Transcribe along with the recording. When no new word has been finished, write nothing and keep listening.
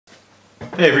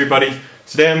Hey everybody,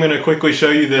 today I'm going to quickly show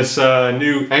you this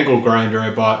new angle grinder I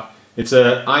bought. It's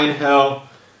a Einhell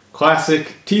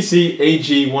Classic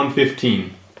TC-AG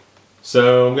 115.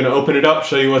 So I'm going to open it up,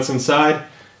 show you what's inside,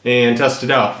 and test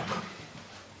it out.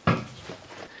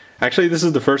 Actually, this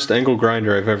is the first angle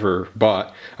grinder I've ever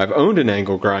bought. I've owned an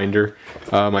angle grinder.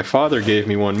 My father gave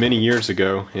me one many years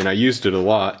ago, and I used it a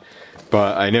lot,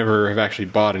 but I never have actually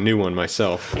bought a new one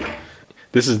myself.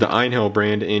 This is the Einhell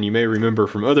brand, and you may remember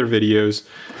from other videos,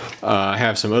 I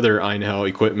have some other Einhell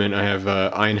equipment. I have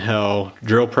Einhell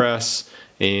drill press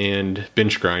and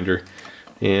bench grinder.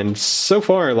 And so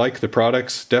far I like the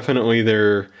products. Definitely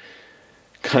they're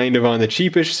kind of on the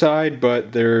cheapish side,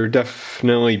 but they're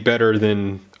definitely better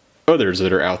than others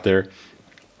that are out there.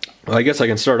 Well, I guess I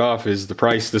can start off is the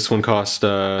price. This one cost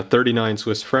 39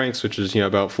 Swiss francs, which is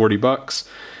about 40 bucks.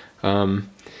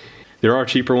 There are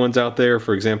cheaper ones out there.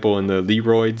 For example, in the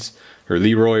Leroy's or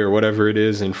Leroy or whatever it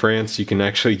is in France, you can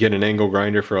actually get an angle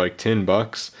grinder for like 10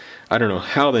 bucks. I don't know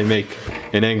how they make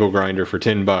an angle grinder for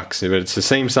 10 bucks. But it's the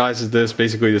same size as this,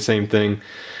 basically the same thing.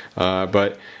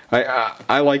 But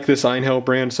I like this Einhell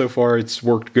brand so far. It's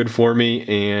worked good for me,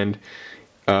 and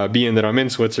being that I'm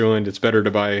in Switzerland, it's better to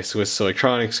buy Swiss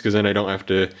electronics because then I don't have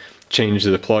to change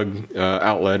the plug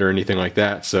outlet or anything like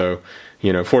that. So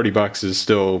 40 bucks is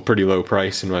still a pretty low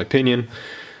price in my opinion.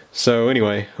 So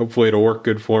anyway, hopefully it'll work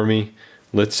good for me.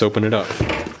 Let's open it up.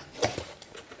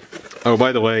 Oh,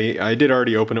 by the way, I did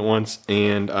already open it once,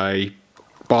 and I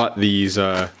bought these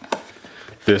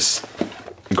this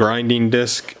grinding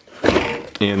disc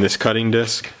and this cutting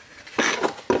disc.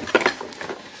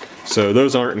 So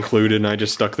those aren't included, and I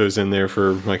just stuck those in there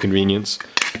for my convenience.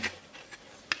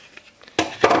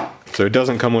 So it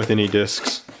doesn't come with any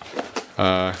discs.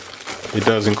 It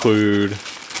does include,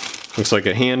 looks like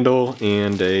a handle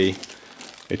and a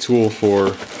tool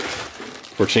for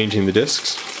changing the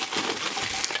discs.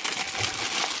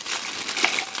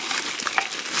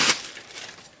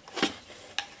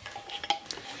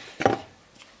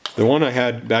 The one I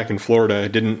had back in Florida,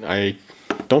 I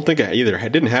don't think I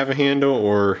didn't have a handle,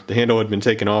 or the handle had been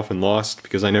taken off and lost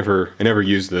because I never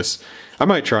used this. I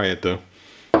might try it though.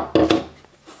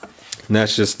 And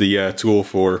that's just the tool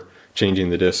for changing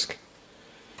the disc.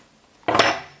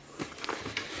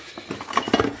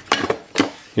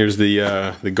 Here's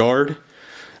the guard.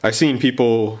 I've seen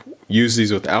people use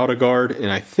these without a guard,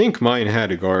 and I think mine had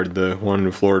a guard, the one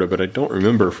in Florida, but I don't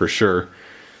remember for sure.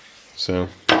 So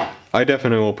I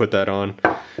definitely will put that on.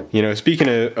 Speaking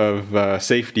of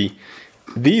safety,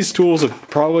 these tools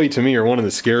probably to me are one of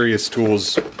the scariest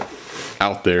tools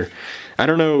out there. I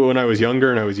don't know, when I was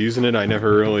younger and I was using it, I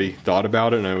never really thought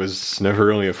about it, and I was never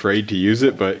really afraid to use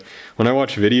it. But when I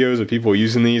watch videos of people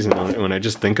using these, and when I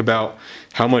just think about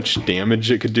how much damage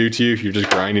it could do to you if you're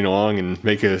just grinding along and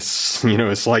make a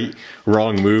slight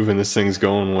wrong move and this thing's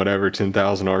going whatever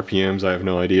 10,000 RPMs, I have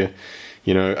no idea.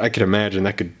 I could imagine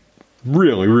that could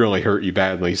really hurt you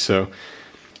badly. So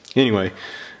anyway,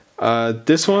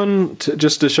 this one,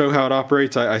 just to show how it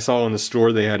operates, I saw in the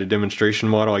store they had a demonstration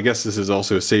model. I guess this is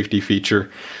also a safety feature,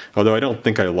 although I don't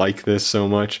think I like this so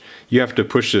much. You have to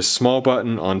push this small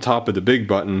button on top of the big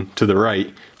button to the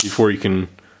right before you can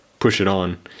push it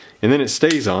on. And then it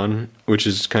stays on, which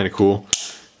is kind of cool.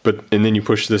 And then you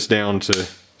push this down to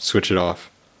switch it off.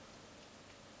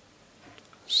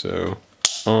 So,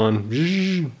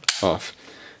 on, off.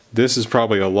 This is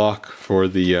probably a lock for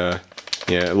the, yeah,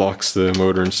 it locks the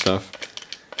motor and stuff.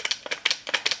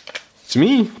 To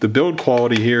me, the build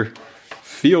quality here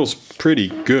feels pretty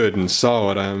good and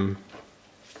solid. I'm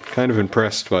kind of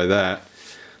impressed by that.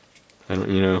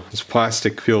 This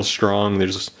plastic feels strong.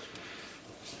 There's,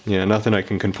 nothing I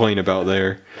can complain about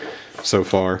there so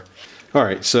far.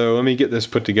 Alright, so let me get this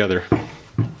put together.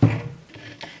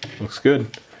 Looks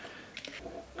good.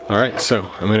 Alright, so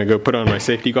I'm going to go put on my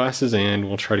safety glasses and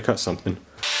we'll try to cut something.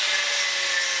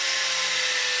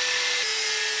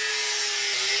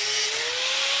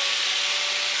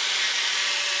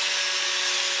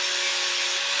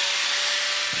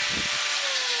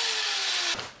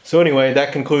 So anyway,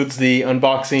 that concludes the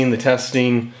unboxing, the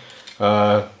testing,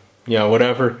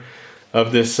 whatever,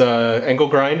 of this angle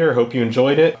grinder. Hope you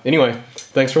enjoyed it. Anyway,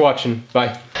 thanks for watching.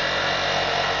 Bye.